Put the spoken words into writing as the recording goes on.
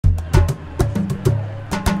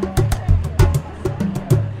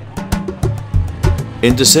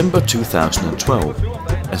In December 2012,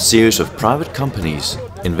 a series of private companies,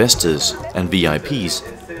 investors and VIPs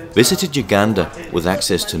visited Uganda with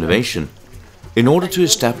access to innovation in order to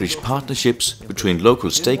establish partnerships between local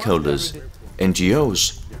stakeholders,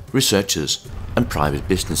 NGOs, researchers and private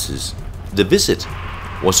businesses. The visit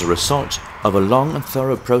was a result of a long and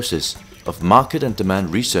thorough process of market and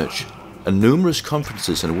demand research and numerous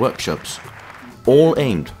conferences and workshops, all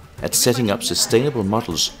aimed at setting up sustainable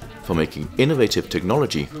models for making innovative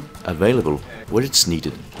technology available where it's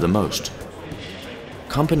needed the most.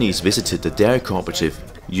 Companies visited the dairy cooperative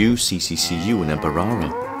UCCCU in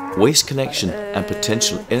Mbarara, waste collection and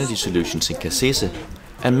potential energy solutions in Kasese,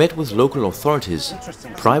 and met with local authorities,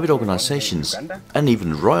 private organizations and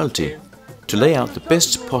even royalty to lay out the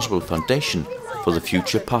best possible foundation for the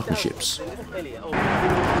future partnerships.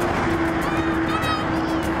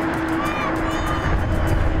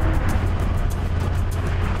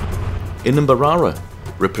 In Mbarara,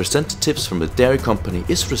 representatives from the dairy company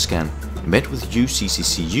Israscan met with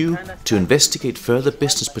UCCCU to investigate further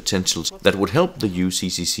business potentials that would help the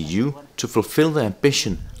UCCCU to fulfill their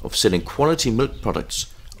ambition of selling quality milk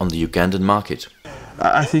products on the Ugandan market.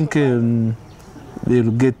 I think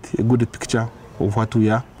they'll get a good picture of what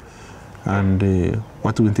we are and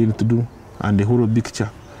what we intend to do, and the whole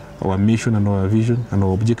picture, our mission and our vision and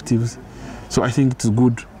our objectives. So I think it's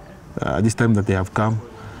good this time that they have come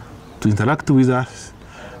to interact with us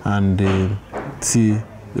and see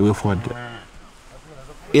the way forward.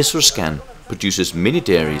 Israscan produces mini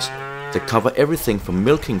dairies that cover everything from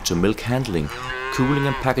milking to milk handling, cooling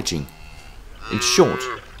and packaging. In short,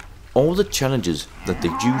 all the challenges that the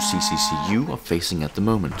UCCCU are facing at the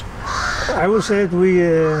moment. I would say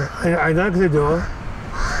that I knocked the door,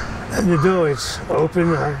 and the door is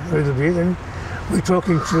open a little bit, and we're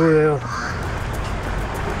talking through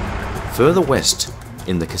Further west,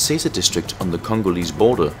 in the Kasese District on the Congolese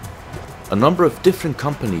border, a number of different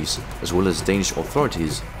companies, as well as Danish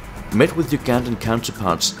authorities, met with Ugandan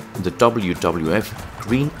counterparts in the WWF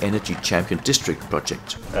Green Energy Champion District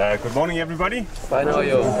project. Good morning, everybody. Fine, how are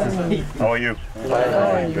you? How are you?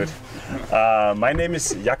 Fine. Good. My name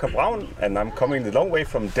is Jakob Braun, and I'm coming the long way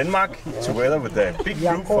from Denmark, together with a big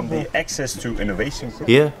group from the Access to Innovation group.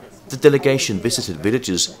 Here, the delegation visited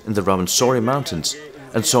villages in the Rwenzori Mountains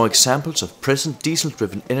and saw examples of present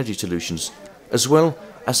diesel-driven energy solutions, as well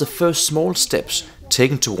as the first small steps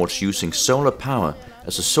taken towards using solar power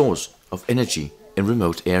as a source of energy in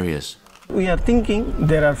remote areas. We are thinking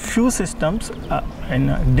there are few systems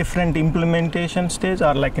in different implementation stage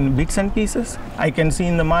or like in bits and pieces. I can see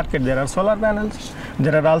in the market there are solar panels,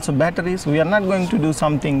 there are also batteries. We are not going to do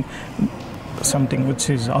something which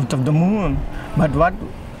is out of the moon, but what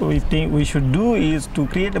we think we should do is to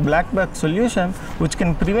create a black box solution which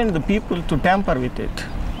can prevent the people to tamper with it,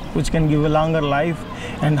 which can give a longer life,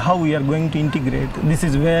 and how we are going to integrate. This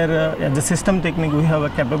is where as a system technique we have a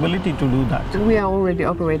capability to do that. We are already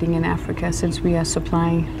operating in Africa since we are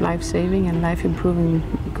supplying life-saving and life-improving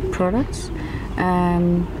products.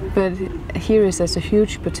 But here is there's a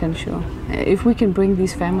huge potential. If we can bring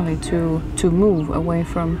these families to move away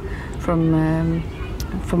from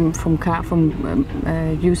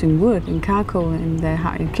using wood and charcoal in their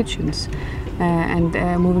kitchens, and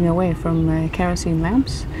moving away from kerosene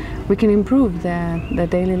lamps, we can improve their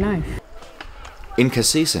daily life. In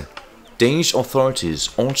Kasese, Danish authorities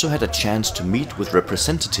also had a chance to meet with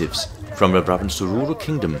representatives from the Rwenzori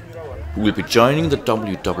Kingdom, who will be joining the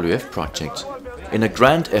WWF project in a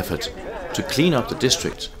grand effort to clean up the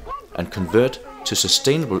district and convert to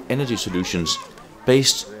sustainable energy solutions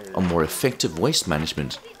based on more effective waste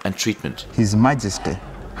management and treatment. His Majesty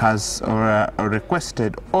has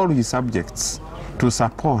requested all his subjects to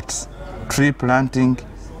support tree planting,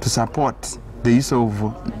 to support the use of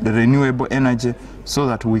the renewable energy, so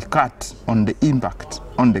that we cut on the impact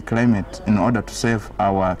on the climate in order to save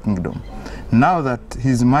our kingdom. Now that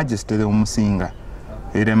His Majesty the Omusinga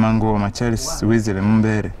Iremango Macharis Wizire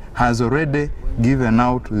Mbere has already given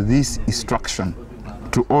out this instruction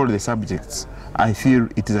to all the subjects, I feel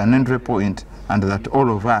it is an entry point, and that all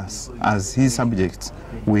of us as his subjects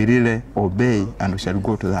we really obey, and we shall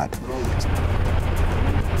go to that.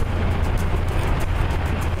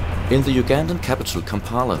 In the Ugandan capital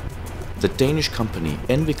Kampala, the Danish company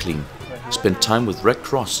Clean spent time with Red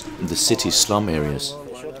Cross in the city's slum areas.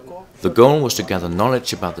 The goal was to gather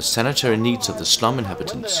knowledge about the sanitary needs of the slum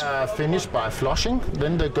inhabitants. Finish by flushing,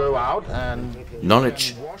 then they go out and...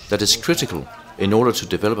 Knowledge that is critical in order to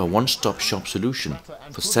develop a one-stop shop solution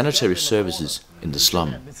for sanitary services in the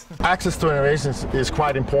slum. Access to innovation is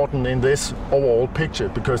quite important in this overall picture,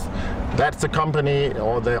 because that's the company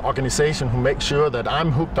or the organization who makes sure that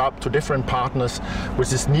I'm hooked up to different partners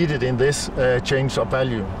which is needed in this change of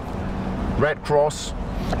value. Red Cross,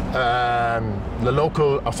 the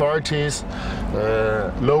local authorities,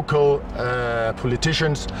 local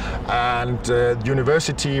politicians, and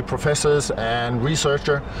university professors and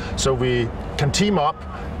researchers, so we can team up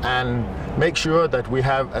and make sure that we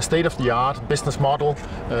have a state-of-the-art business model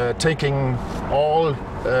taking all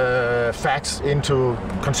facts into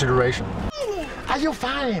consideration. Are you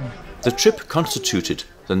fine? The trip constituted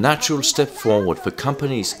the natural step forward for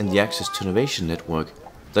companies in the Access to Innovation network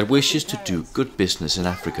that wishes to do good business in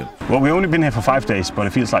Africa. Well, we've only been here for 5 days, but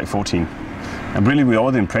it feels like 14. And really, with all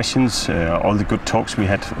the impressions, all the good talks we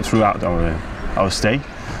had throughout our stay,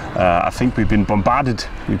 I think we've been bombarded,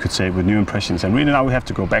 you could say, with new impressions. And really now we have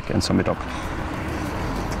to go back and sum it up.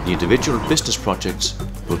 The individual business projects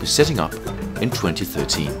will be setting up in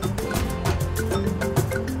 2013.